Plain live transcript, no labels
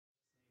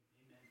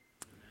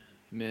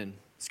Amen.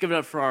 Let's give it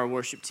up for our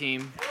worship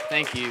team.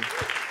 Thank you.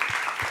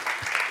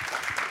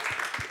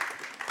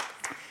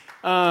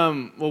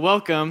 Well,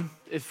 welcome.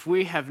 If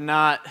we have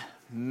not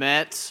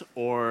met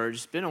or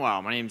just been a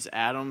while, my name's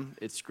Adam.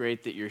 It's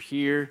great that you're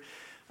here.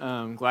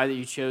 Glad that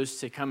you chose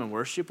to come and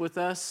worship with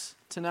us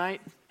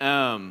tonight.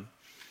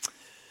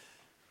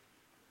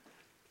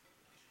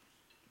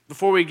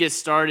 Before we get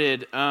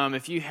started,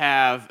 if you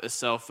have a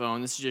cell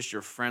phone, this is just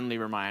your friendly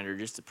reminder,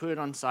 just to put it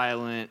on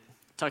silent,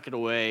 tuck it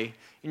away.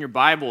 In your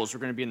Bibles, we're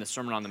going to be in the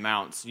Sermon on the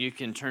Mount, so you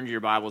can turn to your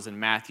Bibles in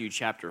Matthew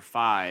chapter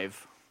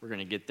 5. We're going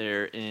to get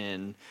there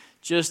in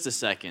just a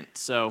second.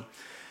 So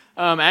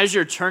as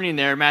you're turning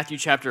there, Matthew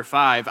chapter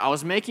 5, I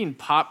was making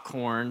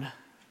popcorn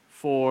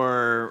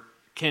for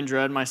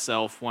Kendra and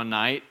myself one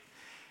night,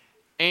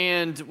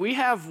 and we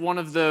have one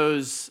of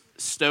those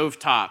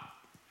stovetop,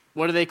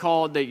 what are they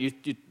called, that you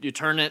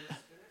turn it?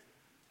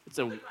 It's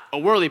a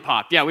whirly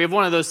pop. Yeah, we have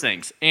one of those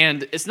things,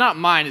 and it's not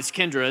mine, it's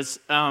Kendra's.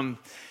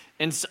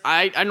 And so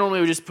I normally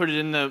would just put it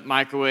in the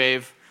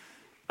microwave.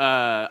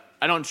 I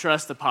don't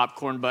trust the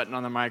popcorn button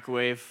on the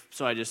microwave,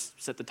 so I just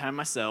set the time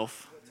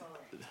myself.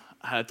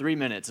 3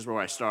 minutes is where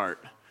I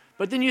start.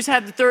 But then you just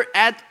had the third,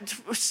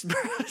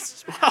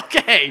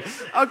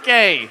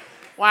 okay,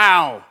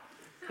 wow.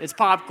 It's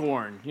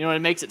popcorn,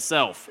 it makes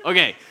itself.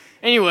 Okay,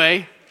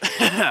 anyway,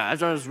 I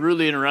was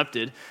rudely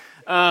interrupted.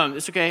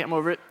 It's okay, I'm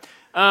over it.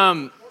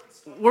 I've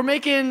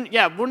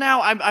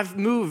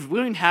moved. We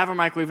don't even have a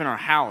microwave in our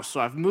house, so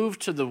I've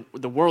moved to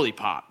the whirly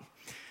pop.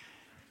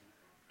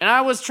 And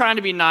I was trying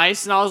to be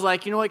nice, and I was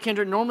like, you know what,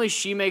 Kendra, normally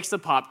she makes the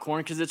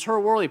popcorn because it's her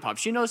whirly pop.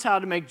 She knows how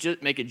to make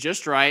it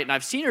just right, and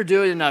I've seen her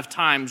do it enough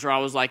times where I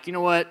was like, you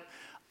know what,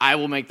 I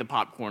will make the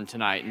popcorn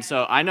tonight. And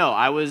so I know,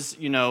 I was,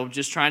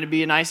 just trying to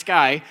be a nice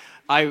guy.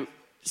 I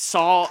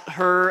saw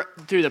her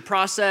through the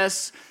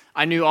process.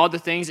 I knew all the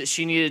things that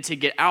she needed to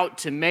get out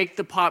to make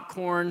the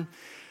popcorn.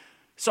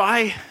 So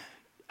I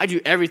do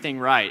everything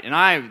right, and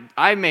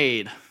I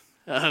made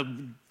a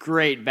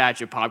great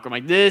batch of popcorn.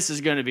 I'm like, this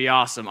is going to be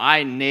awesome.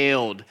 I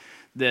nailed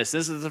this.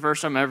 This is the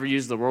first time I ever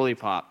used the whirly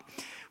pop.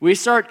 We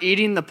start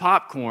eating the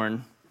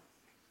popcorn,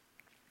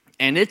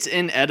 and it's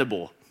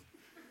inedible.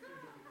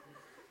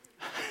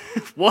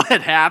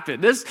 What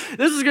happened? This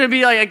is going to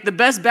be like the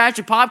best batch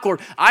of popcorn.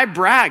 I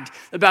bragged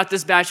about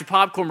this batch of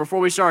popcorn before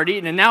we started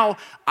eating, and now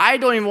I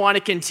don't even want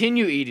to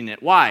continue eating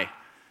it. Why?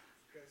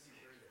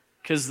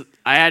 Because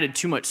I added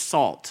too much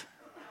salt.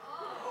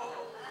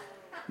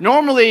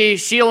 Normally,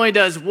 she only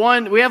does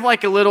one. We have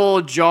like a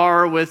little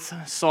jar with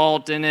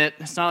salt in it.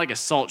 It's not like a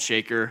salt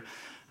shaker.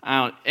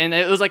 And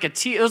it was like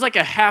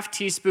a half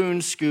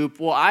teaspoon scoop.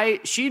 Well,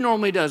 she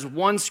normally does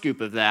one scoop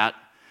of that,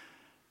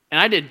 and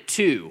I did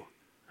 2.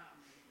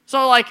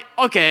 So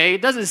okay,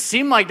 it doesn't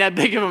seem like that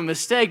big of a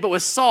mistake, but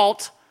with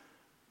salt,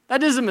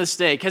 that is a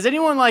mistake. Has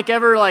anyone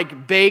ever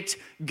baked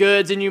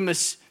goods and you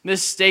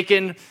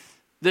mistaken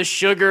the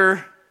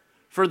sugar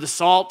for the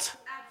salt?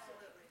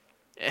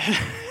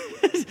 Absolutely.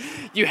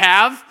 You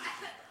have?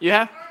 You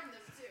have?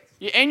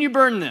 And you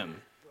burn them.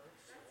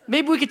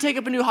 Maybe we could take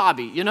up a new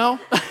hobby,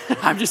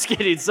 I'm just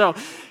kidding. But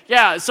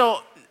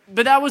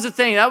that was the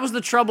thing. That was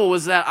the trouble,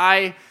 was that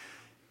I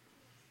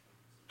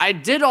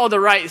did all the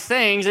right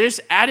things. I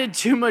just added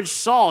too much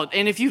salt.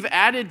 And if you've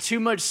added too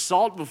much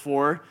salt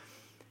before,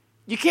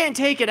 you can't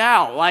take it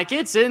out.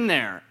 It's in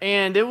there.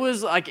 And it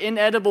was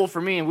inedible for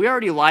me. And we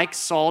already like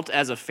salt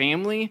as a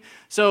family.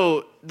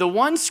 So the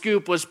one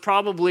scoop was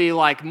probably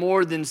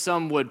more than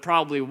some would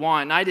probably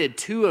want. And I did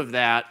 2 of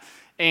that.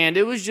 And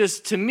it was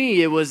just, to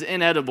me, it was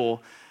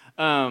inedible.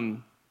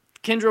 Kendra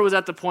was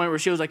at the point where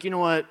she was like, you know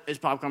what, it's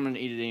popcorn, I'm going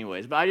to eat it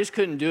anyways. But I just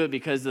couldn't do it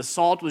because the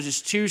salt was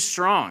just too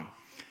strong.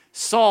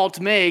 Salt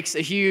makes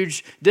a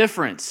huge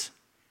difference.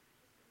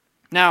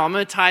 Now, I'm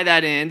going to tie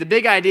that in. The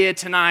big idea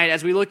tonight,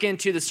 as we look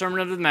into the Sermon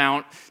on the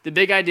Mount, the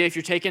big idea, if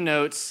you're taking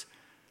notes,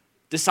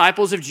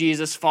 disciples of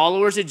Jesus,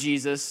 followers of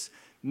Jesus,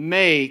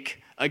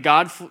 make a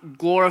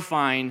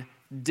God-glorifying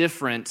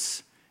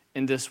difference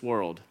in this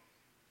world.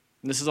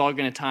 And this is all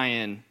going to tie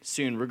in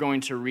soon. We're going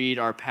to read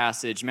our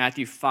passage,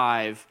 Matthew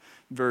 5,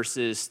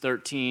 verses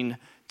 13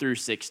 through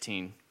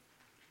 16.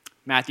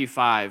 Matthew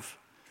 5,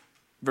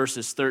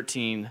 verses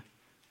 13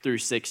 through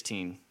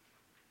 16.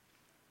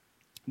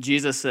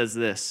 Jesus says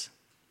this: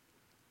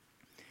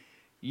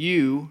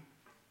 "You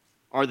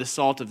are the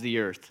salt of the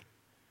earth.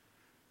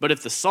 But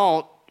if the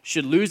salt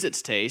should lose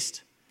its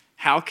taste,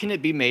 how can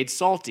it be made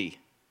salty?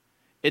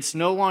 It's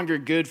no longer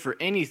good for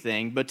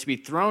anything but to be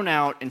thrown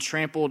out and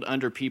trampled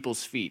under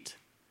people's feet.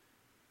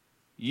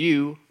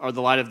 You are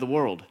the light of the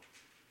world.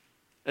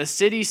 A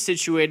city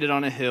situated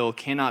on a hill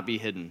cannot be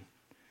hidden.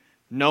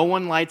 No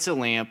one lights a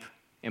lamp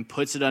and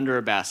puts it under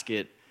a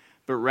basket,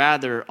 but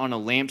rather on a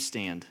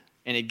lampstand,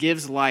 and it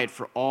gives light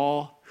for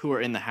all who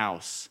are in the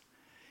house.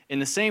 In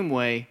the same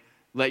way,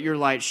 let your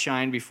light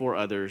shine before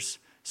others,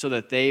 so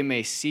that they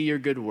may see your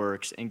good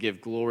works and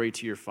give glory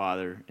to your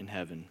Father in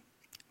heaven."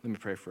 Let me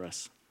pray for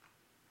us.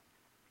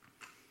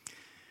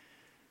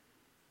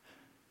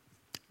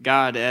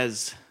 God,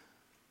 as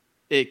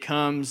it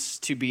comes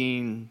to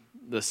being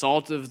the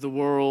salt of the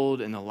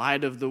world and the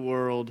light of the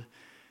world.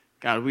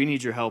 God, we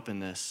need your help in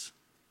this.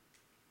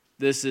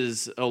 This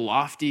is a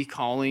lofty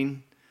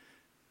calling,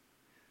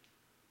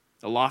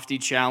 a lofty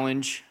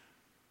challenge.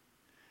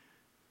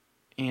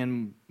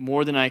 And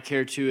more than I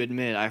care to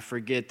admit, I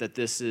forget that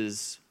this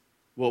is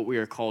what we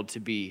are called to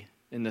be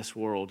in this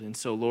world. And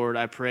so, Lord,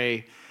 I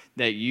pray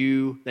that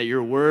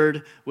your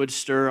word would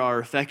stir our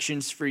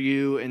affections for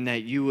you, and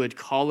that you would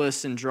call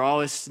us and draw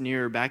us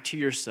nearer back to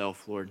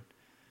yourself, Lord.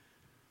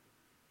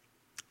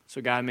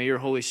 So, God, may your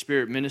Holy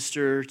Spirit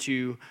minister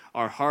to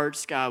our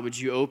hearts. God, would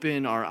you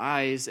open our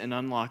eyes and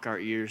unlock our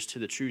ears to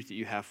the truth that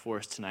you have for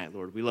us tonight,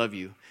 Lord. We love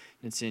you,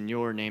 and it's in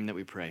your name that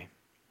we pray.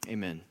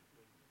 Amen.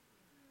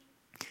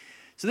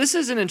 So this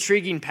is an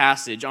intriguing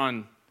passage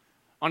on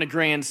a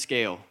grand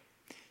scale.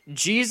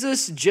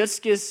 Jesus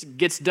just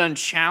gets done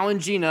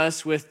challenging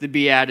us with the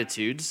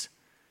Beatitudes.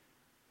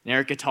 And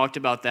Erica talked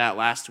about that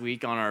last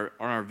week on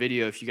our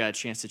video, if you got a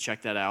chance to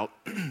check that out.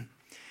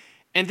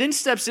 And then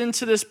steps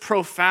into this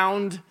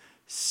profound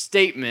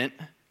statement,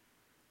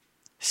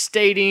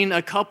 stating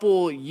a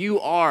couple "you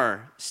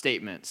are"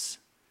 statements.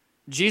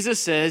 Jesus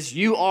says,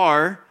 "You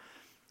are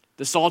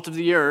the salt of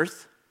the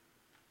earth."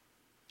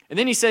 And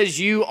then he says,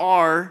 "You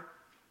are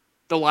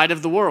the light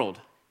of the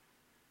world."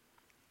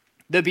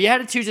 The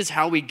Beatitudes is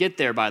how we get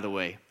there, by the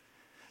way.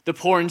 The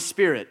poor in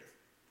spirit,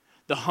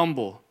 the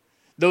humble,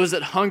 those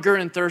that hunger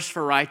and thirst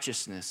for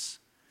righteousness,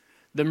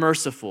 the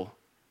merciful,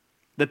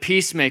 the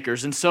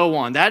peacemakers, and so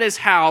on. That is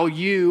how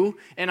you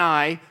and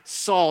I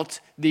salt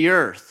the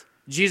earth.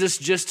 Jesus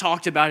just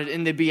talked about it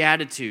in the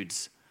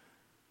Beatitudes.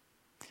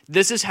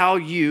 This is how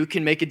you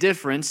can make a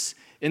difference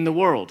in the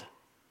world.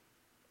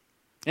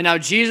 And now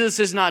Jesus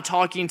is not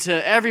talking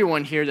to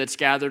everyone here that's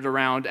gathered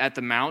around at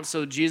the mount.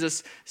 So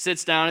Jesus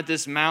sits down at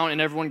this mount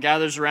and everyone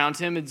gathers around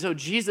him. And so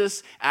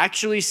Jesus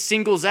actually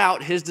singles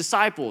out his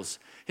disciples,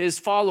 his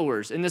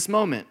followers in this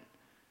moment.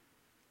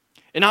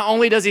 And not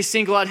only does he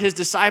single out his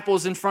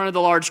disciples in front of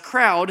the large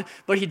crowd,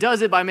 but he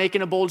does it by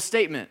making a bold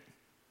statement.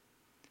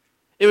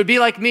 It would be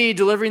like me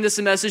delivering this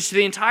message to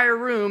the entire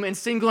room and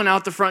singling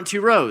out the front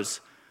two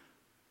rows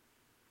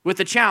with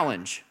a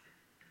challenge.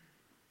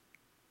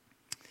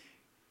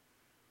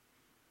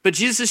 But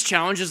Jesus'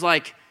 challenge is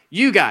like,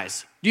 you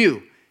guys,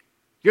 you're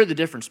the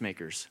difference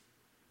makers.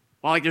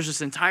 Well, like there's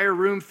this entire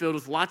room filled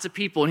with lots of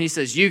people, and he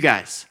says, you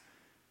guys,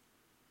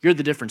 you're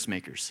the difference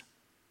makers.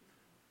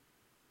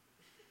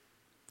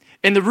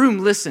 And the room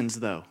listens,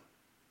 though.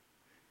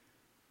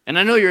 And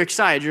I know you're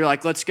excited. You're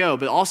like, let's go.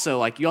 But also,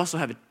 like, you also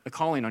have a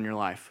calling on your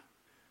life.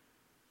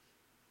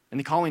 And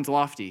the calling's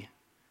lofty.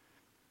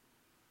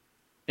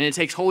 And it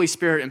takes Holy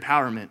Spirit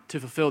empowerment to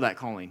fulfill that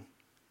calling.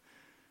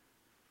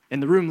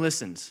 And the room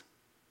listens.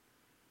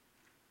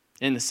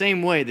 In the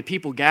same way, the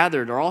people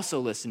gathered are also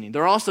listening.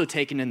 They're also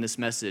taking in this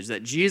message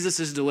that Jesus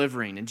is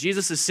delivering. And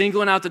Jesus is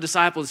singling out the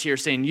disciples here,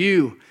 saying,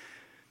 you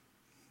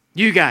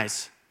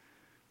guys,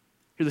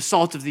 you're the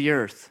salt of the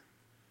earth.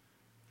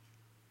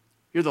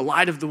 You're the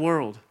light of the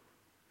world.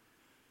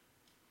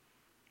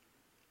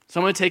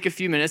 So I'm going to take a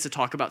few minutes to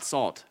talk about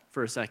salt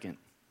for a second.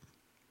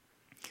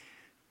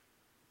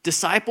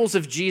 Disciples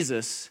of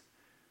Jesus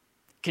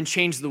can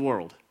change the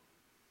world.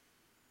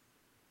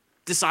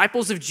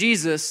 Disciples of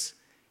Jesus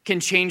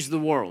can change the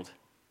world.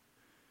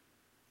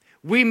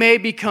 We may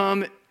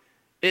become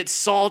its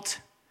salt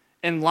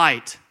and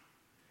light.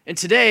 And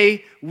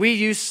today, we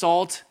use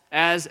salt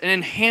as an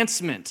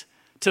enhancement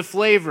to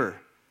flavor.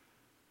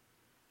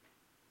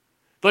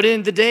 But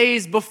in the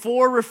days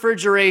before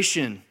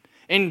refrigeration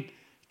and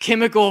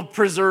chemical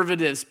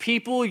preservatives,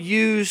 people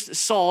used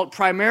salt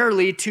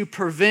primarily to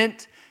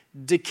prevent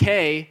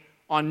decay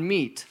on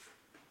meat.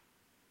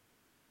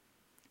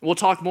 We'll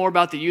talk more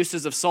about the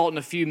uses of salt in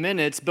a few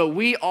minutes, but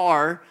we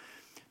are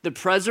the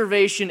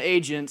preservation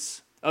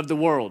agents of the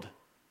world,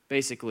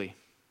 basically.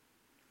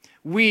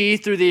 We,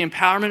 through the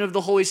empowerment of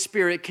the Holy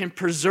Spirit, can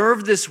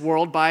preserve this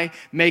world by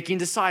making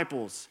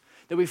disciples.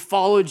 That we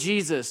follow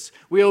Jesus.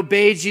 We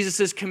obey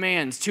Jesus'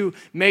 commands to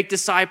make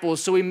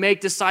disciples. So we make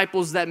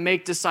disciples that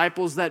make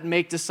disciples that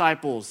make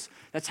disciples.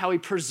 That's how we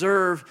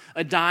preserve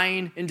a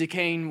dying and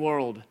decaying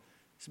world.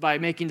 It's by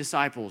making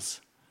disciples.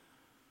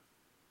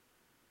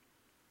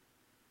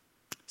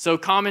 So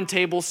common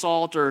table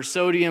salt or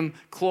sodium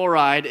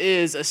chloride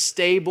is a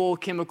stable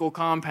chemical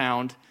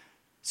compound.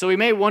 So we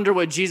may wonder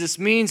what Jesus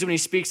means when he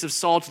speaks of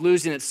salt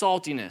losing its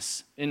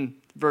saltiness in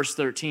verse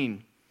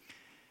 13.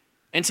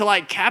 And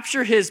to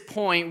capture his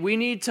point, we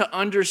need to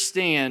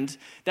understand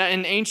that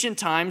in ancient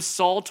times,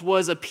 salt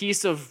was a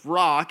piece of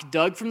rock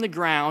dug from the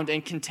ground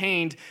and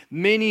contained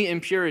many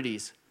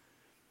impurities.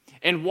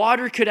 And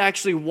water could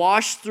actually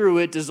wash through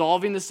it,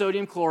 dissolving the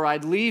sodium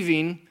chloride,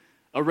 leaving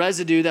a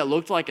residue that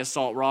looked like a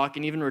salt rock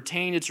and even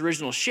retained its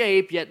original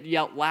shape,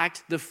 yet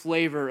lacked the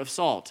flavor of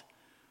salt.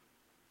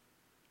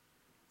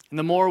 And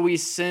the more we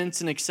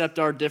sense and accept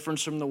our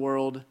difference from the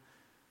world,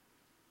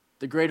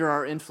 the greater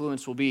our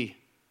influence will be.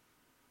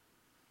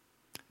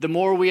 The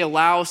more we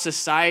allow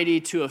society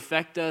to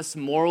affect us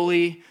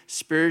morally,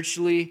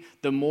 spiritually,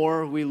 the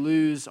more we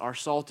lose our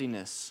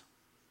saltiness.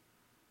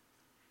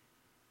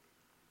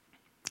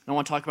 I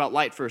want to talk about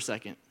light for a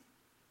second.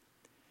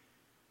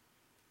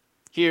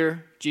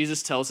 Here,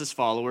 Jesus tells his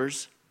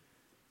followers,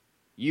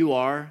 you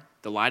are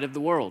the light of the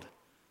world.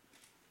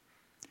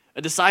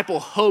 A disciple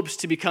hopes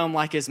to become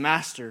like his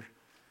master,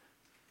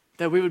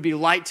 that we would be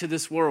light to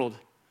this world.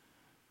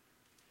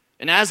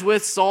 And as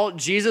with salt,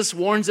 Jesus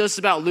warns us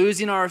about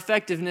losing our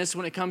effectiveness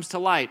when it comes to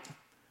light.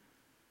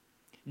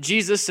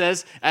 Jesus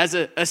says, as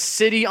a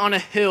city on a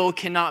hill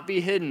cannot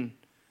be hidden,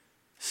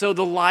 so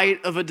the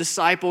light of a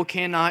disciple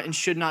cannot and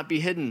should not be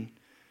hidden.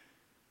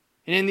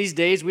 And in these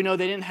days, we know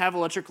they didn't have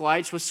electric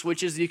lights with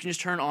switches that you can just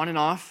turn on and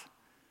off.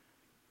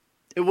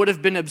 It would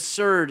have been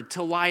absurd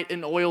to light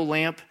an oil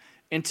lamp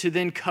and to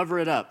then cover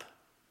it up.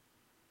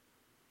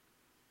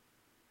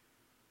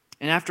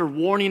 And after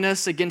warning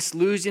us against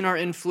losing our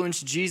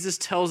influence, Jesus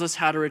tells us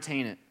how to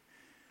retain it.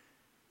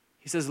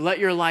 He says, let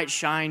your light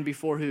shine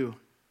before who?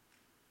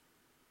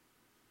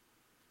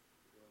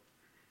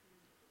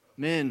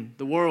 Men,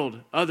 the world,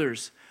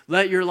 others.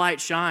 Let your light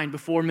shine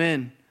before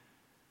men,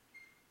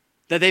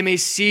 that they may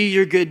see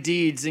your good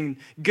deeds, and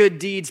good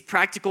deeds,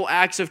 practical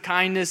acts of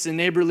kindness and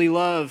neighborly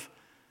love.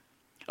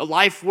 A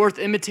life worth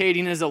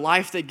imitating is a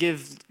life that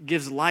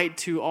gives light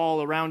to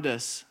all around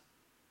us.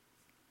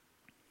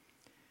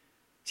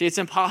 See, it's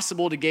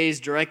impossible to gaze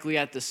directly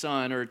at the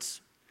sun, or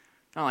it's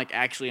not like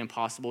actually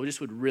impossible. It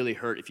just would really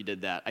hurt if you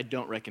did that. I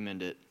don't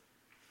recommend it.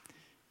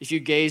 If you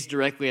gaze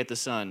directly at the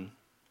sun,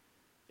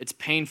 it's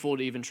painful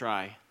to even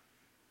try.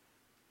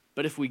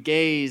 But if we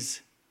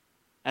gaze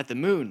at the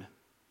moon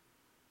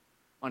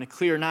on a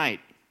clear night,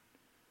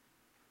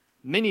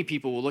 many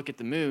people will look at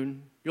the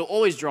moon. You'll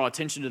always draw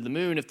attention to the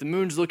moon. If the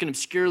moon's looking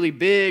obscurely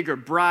big or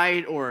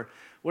bright or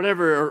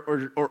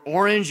whatever, or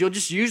orange, you'll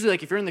just usually,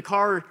 like if you're in the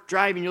car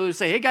driving, you'll just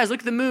say, hey guys, look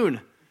at the moon.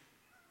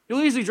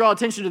 You'll easily draw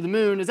attention to the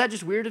moon. Is that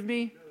just weird of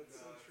me?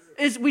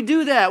 We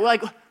do that. We're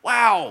like,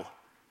 wow.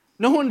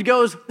 No one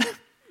goes, would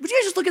you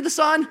guys just look at the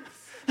sun?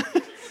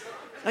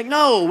 Like,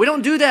 no, we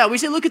don't do that. We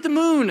say, look at the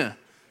moon.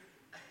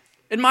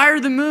 Admire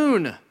the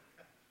moon.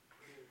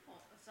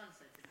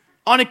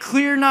 On a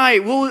clear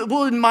night,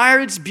 we'll admire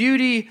its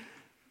beauty,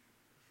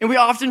 and we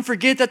often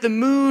forget that the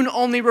moon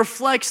only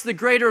reflects the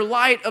greater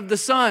light of the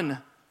sun.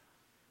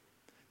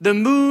 The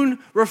moon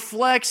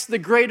reflects the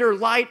greater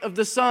light of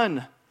the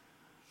sun.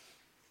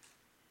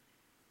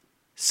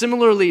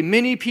 Similarly,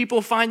 many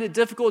people find it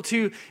difficult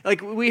to,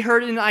 like we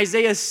heard in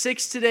Isaiah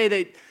 6 today,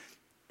 that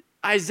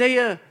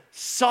Isaiah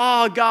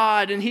saw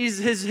God, and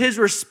his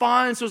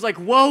response was like,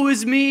 woe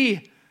is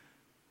me.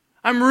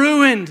 I'm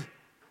ruined.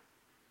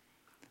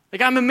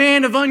 Like I'm a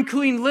man of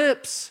unclean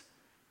lips.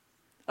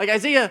 Like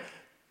Isaiah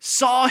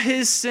saw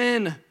his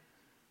sin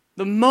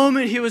the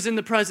moment he was in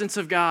the presence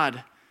of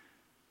God.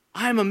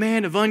 I'm a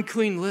man of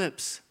unclean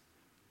lips.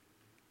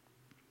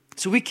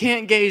 So we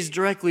can't gaze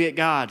directly at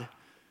God.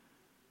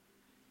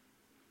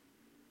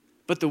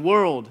 But the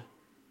world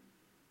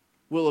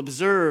will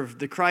observe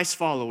the Christ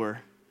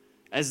follower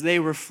as they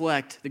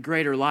reflect the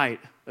greater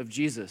light of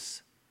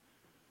Jesus.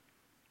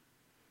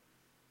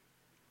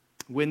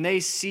 When they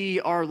see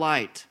our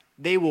light,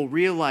 they will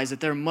realize that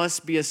there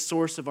must be a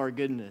source of our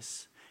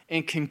goodness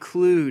and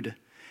conclude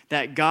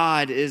that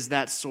God is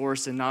that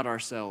source and not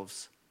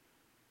ourselves.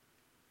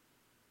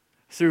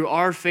 Through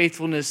our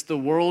faithfulness, the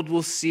world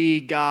will see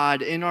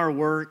God in our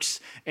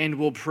works and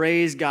will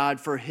praise God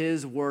for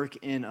his work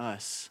in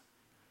us.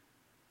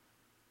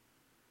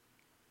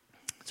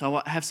 So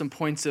I have some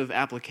points of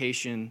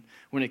application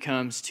when it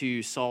comes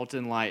to salt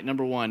and light.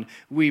 Number one,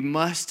 we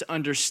must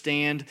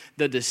understand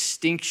the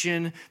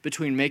distinction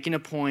between making a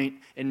point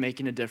and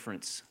making a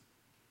difference.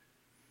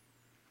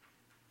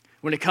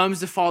 When it comes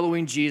to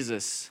following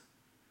Jesus,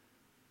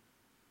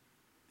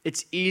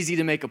 it's easy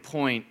to make a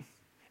point.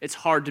 It's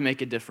hard to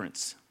make a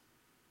difference.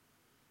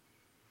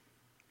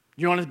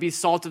 You want to be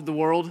salt of the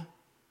world?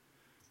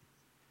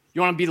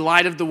 You want to be the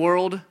light of the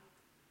world?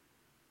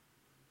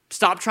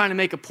 Stop trying to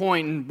make a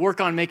point and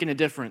work on making a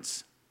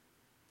difference.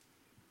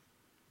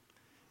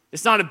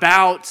 It's not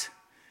about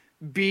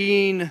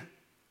being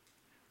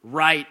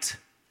right.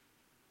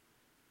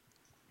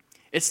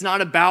 It's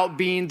not about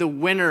being the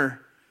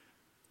winner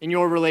in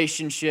your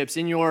relationships,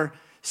 in your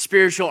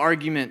spiritual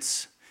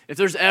arguments. If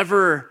there's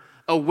ever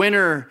a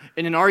winner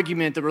in an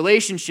argument, the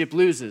relationship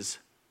loses.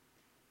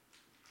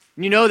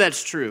 You know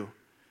that's true.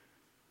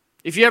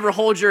 If you ever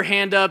hold your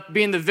hand up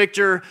being the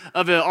victor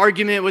of an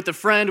argument with a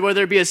friend,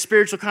 whether it be a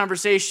spiritual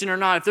conversation or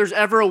not, if there's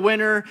ever a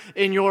winner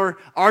in your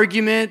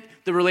argument,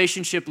 the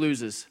relationship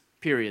loses,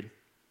 period.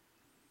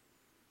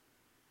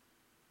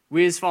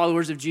 We as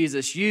followers of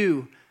Jesus,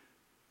 you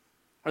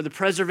are the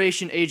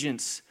preservation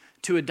agents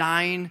to a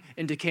dying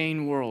and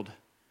decaying world.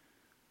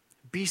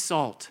 Be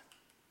salt.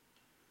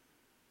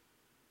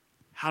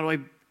 How do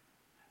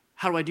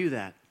I do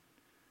that?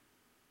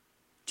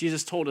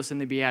 Jesus told us in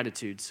the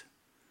Beatitudes.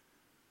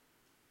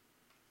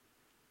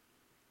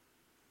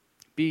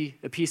 Be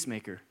a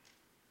peacemaker.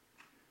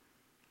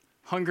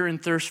 Hunger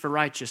and thirst for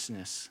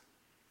righteousness.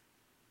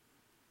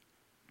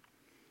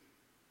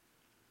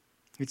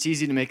 It's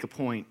easy to make a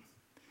point.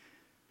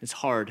 It's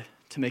hard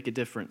to make a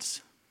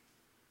difference.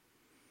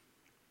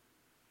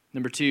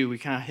 Number 2, we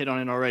kind of hit on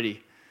it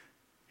already.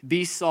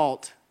 Be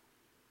salt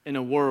in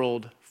a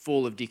world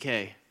full of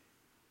decay.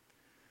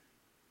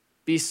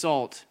 Be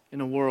salt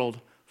in a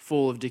world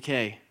full of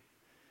decay.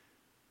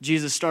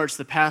 Jesus starts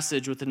the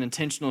passage with an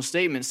intentional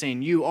statement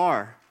saying, you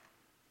are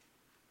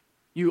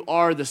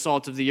the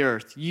salt of the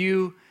earth.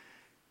 You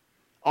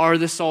are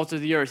the salt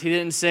of the earth. He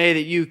didn't say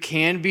that you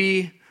can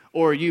be,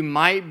 or you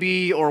might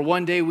be, or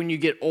one day when you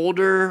get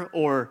older,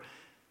 or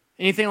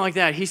anything like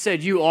that. He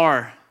said you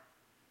are.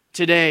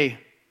 Today,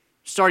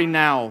 starting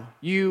now,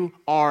 you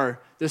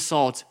are the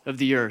salt of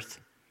the earth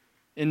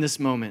in this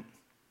moment.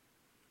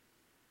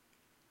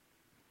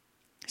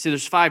 See,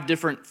 there's 5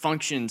 different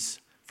functions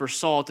for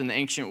salt in the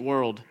ancient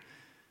world.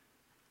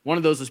 One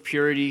of those was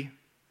purity,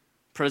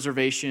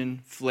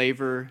 preservation,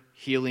 flavor,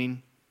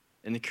 healing,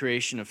 and the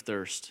creation of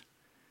thirst.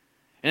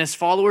 And as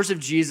followers of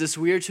Jesus,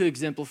 we are to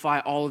exemplify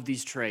all of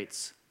these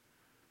traits.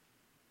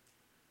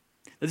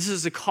 This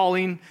is a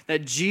calling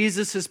that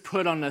Jesus has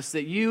put on us,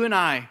 that you and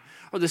I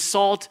are the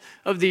salt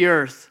of the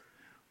earth.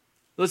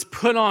 Let's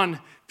put on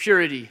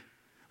purity.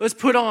 Let's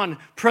put on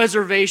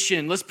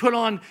preservation. Let's put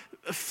on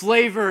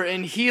flavor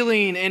and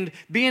healing and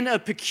being a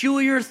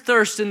peculiar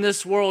thirst in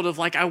this world of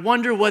I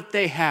wonder what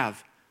they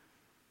have.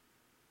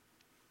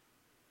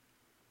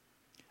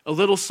 A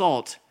little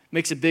salt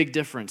makes a big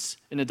difference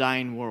in a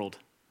dying world.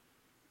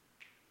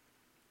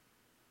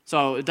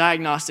 So a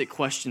diagnostic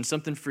question,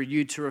 something for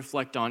you to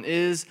reflect on.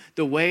 Is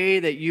the way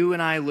that you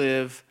and I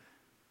live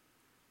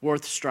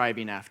worth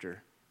striving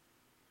after?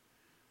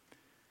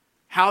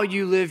 How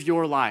you live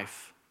your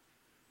life,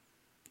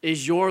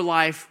 is your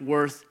life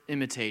worth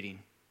imitating?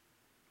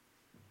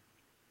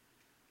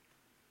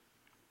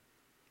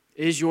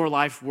 Is your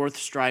life worth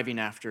striving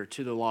after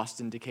to the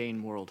lost and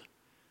decaying world?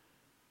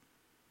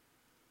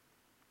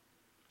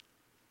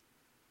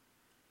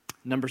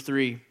 Number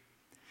 3,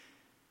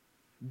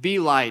 be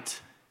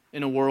light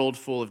in a world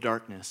full of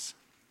darkness.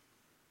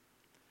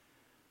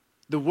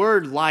 The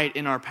word light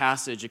in our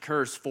passage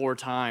occurs 4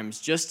 times,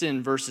 just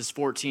in verses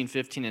 14,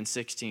 15, and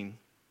 16.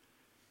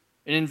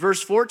 And in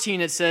verse 14,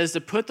 it says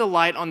to put the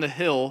light on the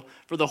hill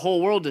for the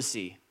whole world to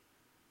see.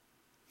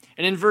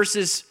 And in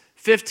verses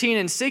 15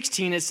 and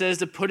 16, it says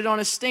to put it on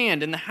a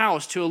stand in the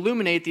house to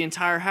illuminate the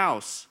entire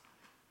house.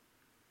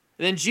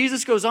 And then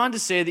Jesus goes on to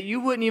say that you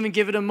wouldn't even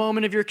give it a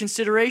moment of your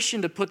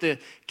consideration to put the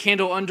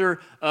candle under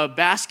a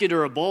basket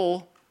or a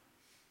bowl.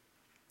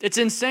 It's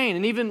insane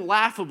and even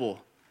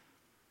laughable.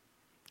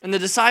 And the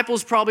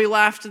disciples probably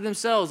laughed to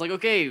themselves,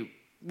 okay,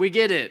 we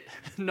get it.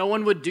 No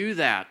one would do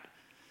that.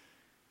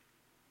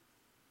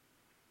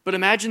 But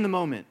imagine the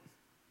moment.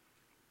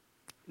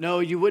 No,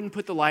 you wouldn't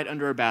put the light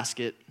under a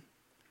basket.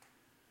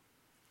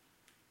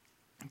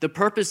 The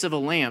purpose of a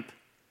lamp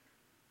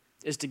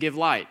is to give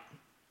light.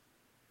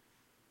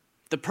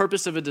 The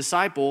purpose of a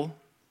disciple,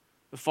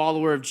 a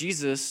follower of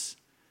Jesus,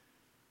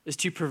 is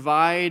to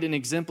provide and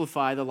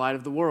exemplify the light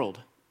of the world.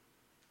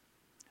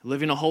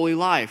 Living a holy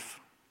life,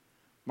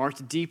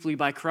 marked deeply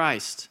by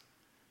Christ.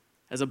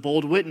 As a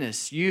bold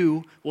witness,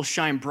 you will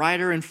shine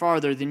brighter and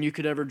farther than you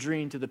could ever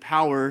dream through the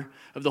power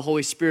of the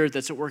Holy Spirit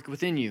that's at work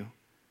within you.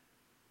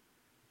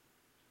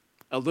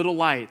 A little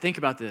light, think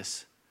about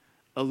this.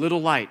 A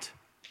little light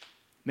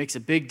makes a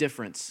big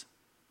difference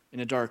in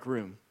a dark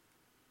room.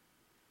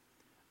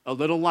 A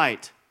little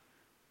light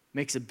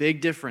makes a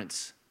big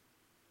difference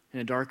in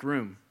a dark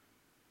room.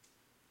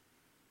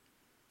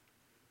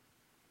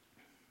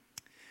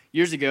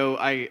 Years ago,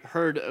 I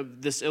heard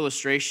of this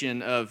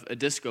illustration of a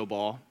disco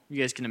ball.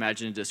 You guys can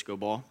imagine a disco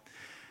ball.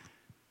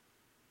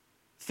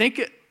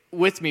 Think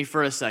with me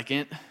for a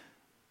second.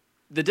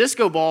 The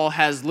disco ball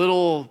has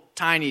little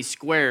tiny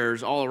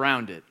squares all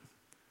around it.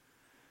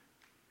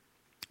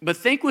 But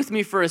think with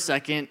me for a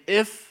second,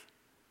 if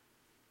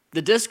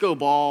the disco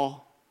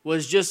ball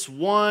was just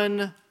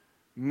one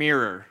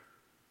mirror,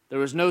 there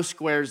was no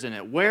squares in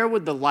it, where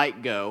would the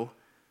light go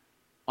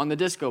on the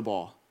disco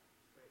ball?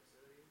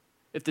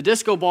 If the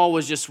disco ball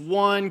was just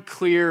one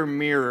clear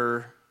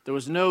mirror, there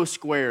was no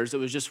squares, it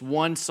was just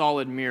one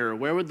solid mirror,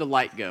 where would the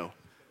light go?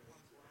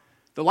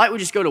 The light would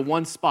just go to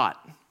one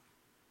spot.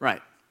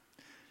 Right.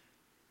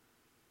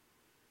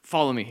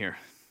 Follow me here.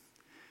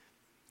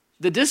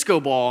 The disco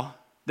ball,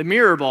 the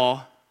mirror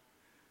ball,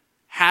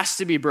 has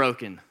to be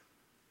broken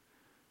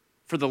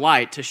for the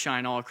light to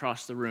shine all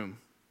across the room.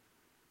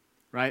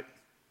 Right?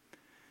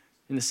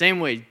 In the same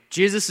way,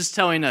 Jesus is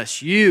telling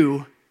us,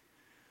 you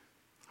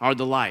are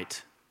the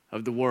light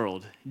of the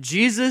world.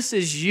 Jesus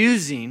is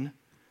using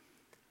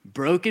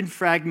broken,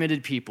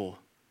 fragmented people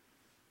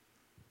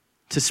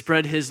to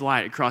spread his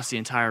light across the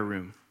entire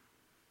room.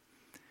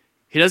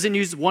 He doesn't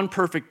use one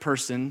perfect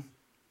person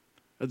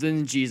other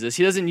than Jesus.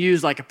 He doesn't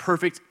use a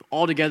perfect,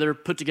 altogether,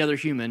 put together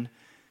human,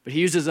 but he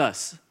uses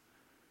us.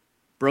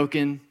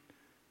 Broken,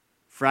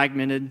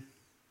 fragmented,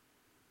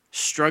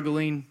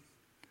 struggling,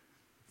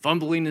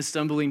 fumbling and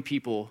stumbling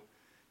people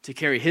to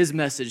carry his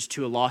message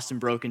to a lost and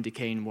broken,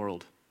 decaying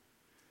world.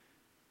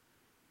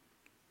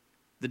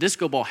 The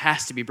disco ball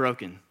has to be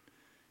broken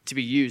to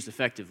be used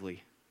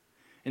effectively.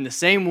 In the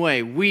same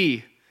way,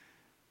 we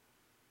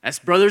As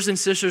brothers and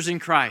sisters in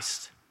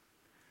Christ,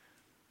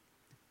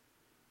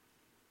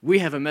 we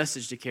have a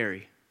message to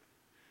carry.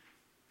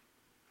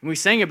 And we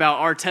sang about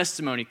our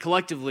testimony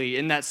collectively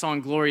in that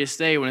song, Glorious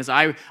Day, when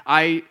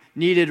I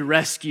needed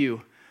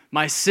rescue.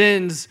 My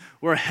sins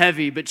were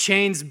heavy, but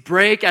chains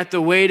break at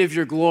the weight of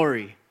your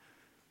glory.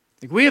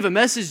 Like, we have a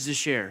message to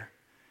share.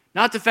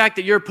 Not the fact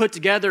that you're put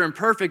together and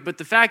perfect, but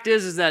the fact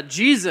is that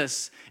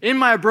Jesus, in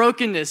my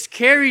brokenness,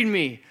 carried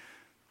me.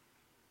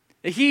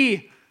 That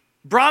he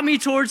brought me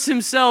towards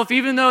himself,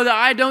 even though that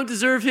I don't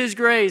deserve his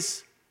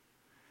grace.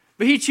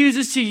 But he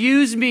chooses to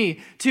use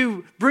me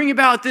to bring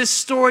about this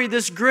story,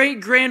 this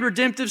great, grand,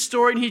 redemptive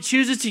story, and he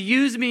chooses to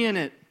use me in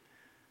it.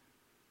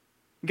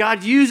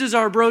 God uses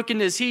our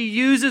brokenness. He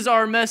uses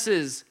our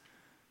messes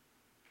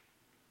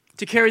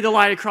to carry the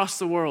light across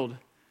the world.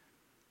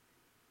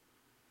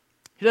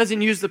 He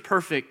doesn't use the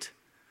perfect.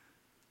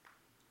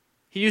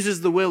 He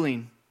uses the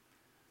willing,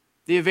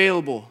 the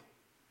available.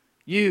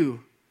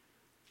 You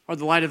are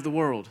the light of the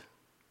world.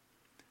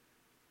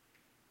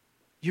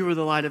 You are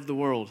the light of the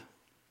world.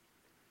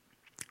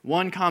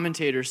 One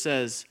commentator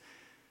says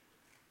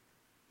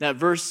that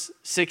verse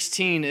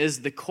 16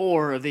 is the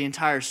core of the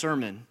entire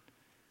sermon,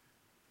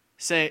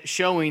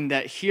 showing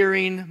that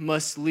hearing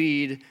must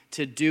lead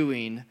to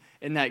doing,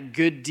 and that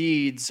good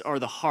deeds are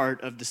the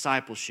heart of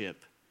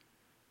discipleship.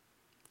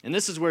 And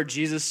this is where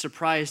Jesus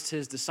surprised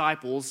his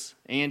disciples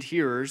and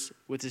hearers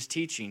with his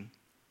teaching.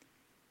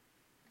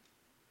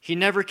 He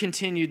never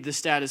continued the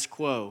status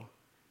quo.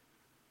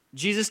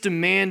 Jesus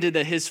demanded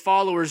that his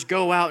followers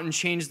go out and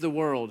change the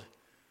world.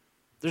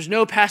 There's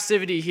no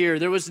passivity here.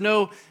 There was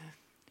no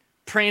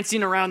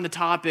prancing around the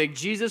topic.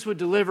 Jesus would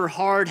deliver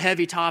hard,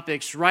 heavy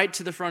topics right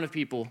to the front of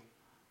people.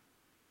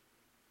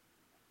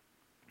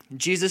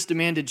 Jesus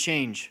demanded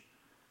change,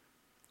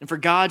 and for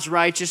God's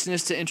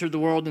righteousness to enter the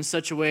world in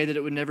such a way that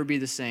it would never be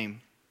the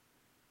same.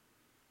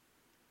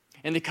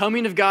 And the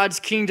coming of God's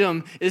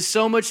kingdom is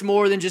so much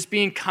more than just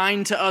being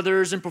kind to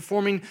others and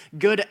performing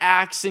good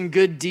acts and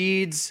good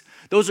deeds.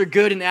 Those are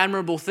good and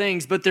admirable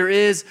things, but there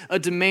is a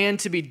demand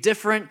to be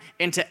different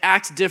and to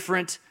act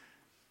different.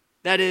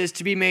 That is,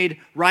 to be made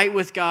right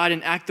with God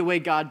and act the way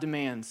God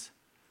demands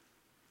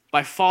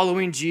by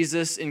following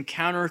Jesus in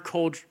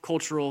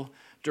counter-cultural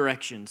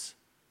directions.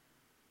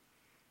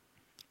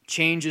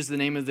 Change is the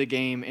name of the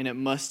game, and it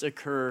must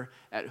occur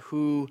at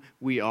who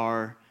we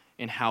are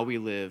and how we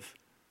live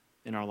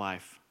in our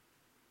life.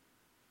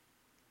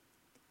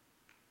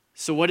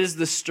 So what is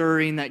the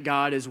stirring that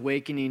God is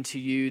awakening to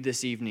you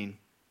this evening?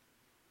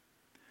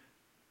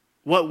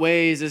 What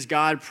ways is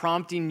God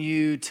prompting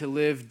you to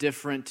live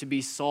different, to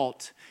be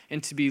salt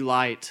and to be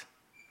light?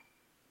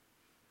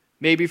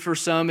 Maybe for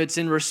some it's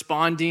in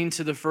responding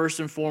to the first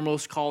and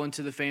foremost call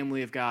into the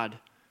family of God,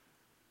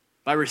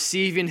 by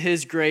receiving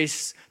his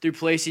grace through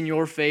placing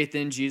your faith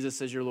in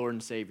Jesus as your Lord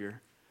and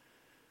Savior.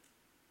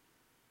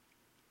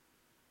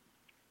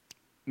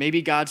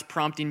 Maybe God's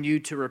prompting you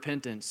to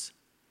repentance.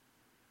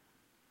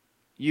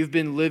 You've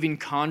been living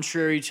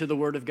contrary to the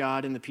Word of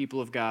God and the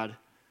people of God.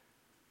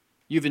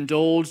 You've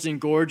indulged and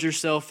gorged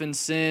yourself in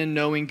sin,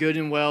 knowing good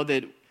and well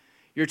that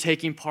you're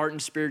taking part in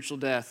spiritual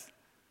death.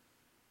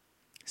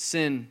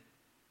 Sin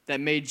that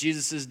made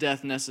Jesus'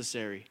 death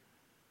necessary.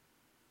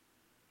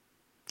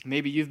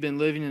 Maybe you've been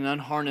living an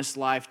unharnessed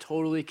life,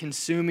 totally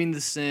consuming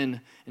the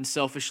sin and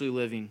selfishly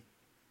living.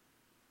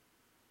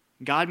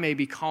 God may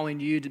be calling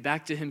you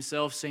back to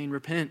himself, saying,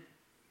 repent.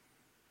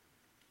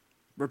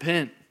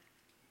 Repent.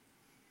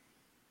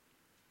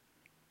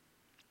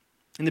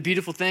 And the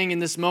beautiful thing in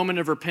this moment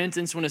of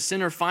repentance, when a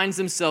sinner finds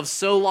themselves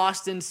so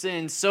lost in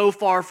sin, so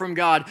far from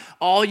God,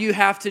 all you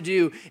have to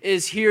do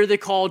is hear the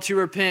call to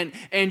repent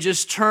and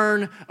just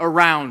turn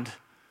around.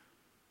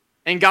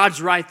 And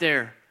God's right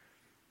there.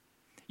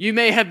 You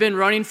may have been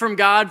running from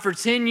God for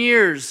 10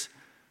 years,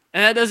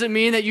 and that doesn't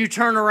mean that you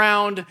turn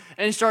around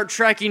and start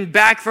trekking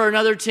back for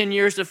another 10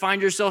 years to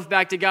find yourself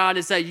back to God.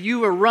 It's that you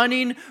were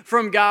running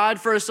from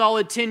God for a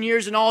solid 10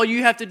 years, and all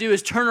you have to do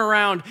is turn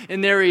around,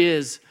 and there he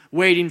is,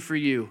 waiting for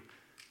you,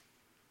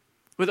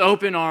 with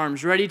open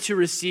arms, ready to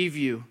receive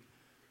you,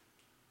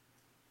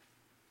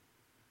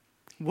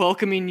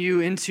 welcoming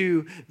you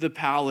into the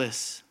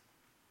palace.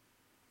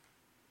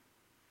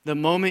 The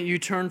moment you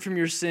turn from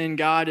your sin,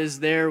 God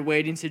is there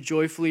waiting to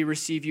joyfully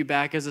receive you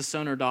back as a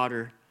son or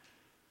daughter.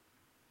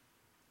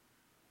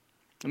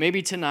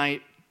 Maybe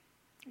tonight,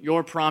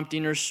 your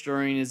prompting or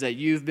stirring is that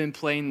you've been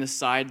playing the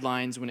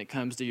sidelines when it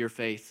comes to your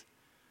faith,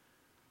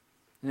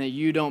 and that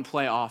you don't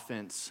play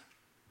offense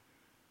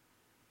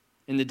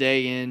in the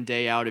day in,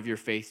 day out of your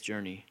faith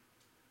journey.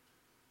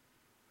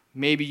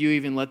 Maybe you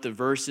even let the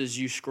verses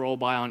you scroll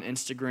by on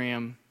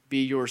Instagram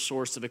be your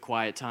source of a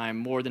quiet time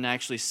more than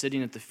actually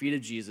sitting at the feet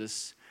of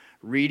Jesus,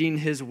 reading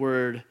his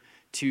word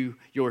to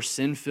your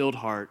sin-filled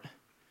heart.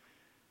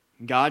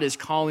 God is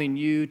calling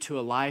you to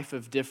a life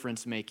of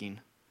difference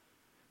making.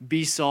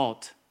 Be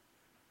salt.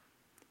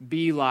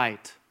 Be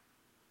light.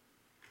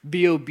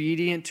 Be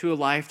obedient to a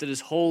life that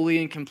is wholly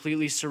and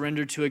completely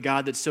surrendered to a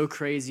God that's so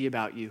crazy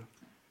about you.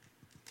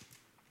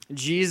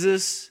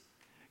 Jesus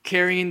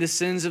carrying the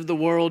sins of the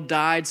world,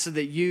 died so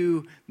that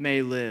you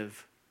may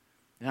live.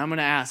 And I'm going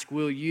to ask,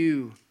 will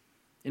you,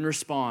 in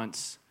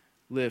response,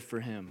 live for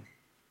him?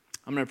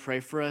 I'm going to pray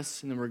for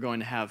us, and then we're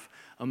going to have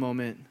a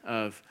moment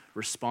of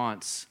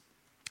response.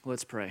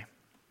 Let's pray.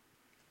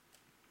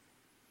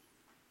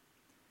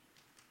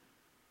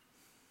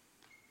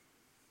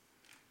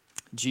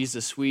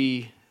 Jesus,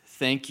 we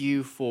thank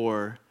you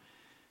for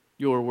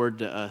your word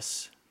to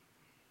us.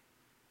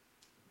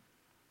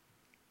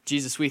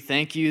 Jesus, we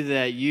thank you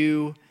that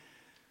you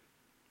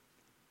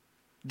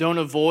don't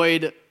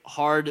avoid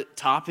hard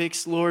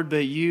topics, Lord,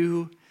 but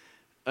you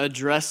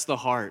address the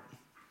heart.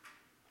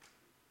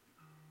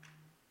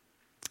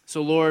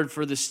 So, Lord,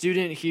 for the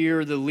student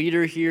here, the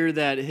leader here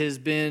that has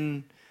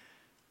been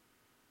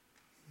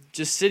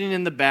just sitting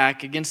in the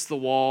back against the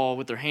wall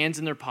with their hands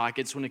in their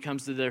pockets when it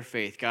comes to their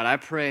faith, God, I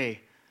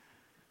pray,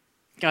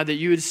 God, that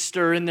you would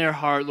stir in their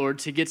heart, Lord,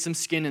 to get some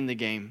skin in the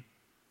game.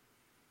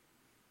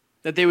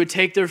 That they would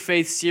take their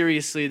faith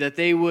seriously, that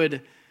they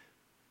would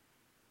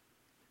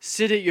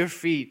sit at your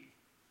feet,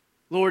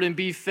 Lord, and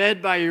be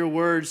fed by your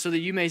word so that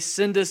you may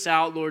send us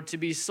out, Lord, to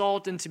be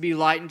salt and to be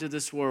light into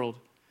this world.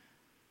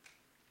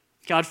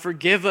 God,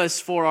 forgive us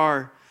for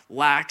our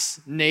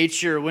lax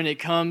nature when it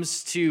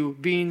comes to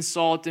being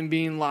salt and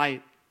being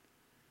light.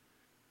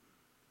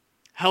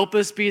 Help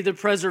us be the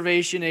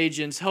preservation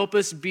agents. Help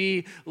us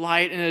be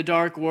light in a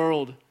dark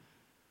world.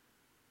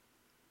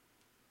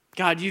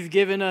 God, you've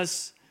given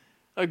us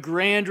a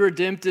grand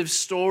redemptive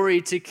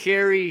story to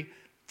carry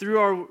through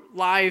our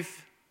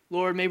life.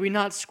 Lord, may we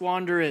not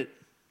squander it.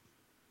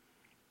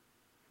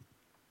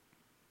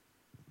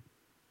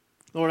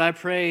 Lord, I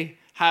pray,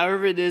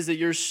 however it is that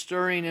you're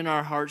stirring in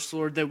our hearts,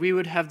 Lord, that we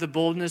would have the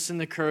boldness and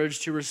the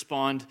courage to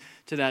respond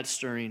to that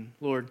stirring.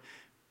 Lord,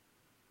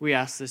 we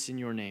ask this in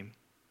your name.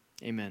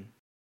 Amen.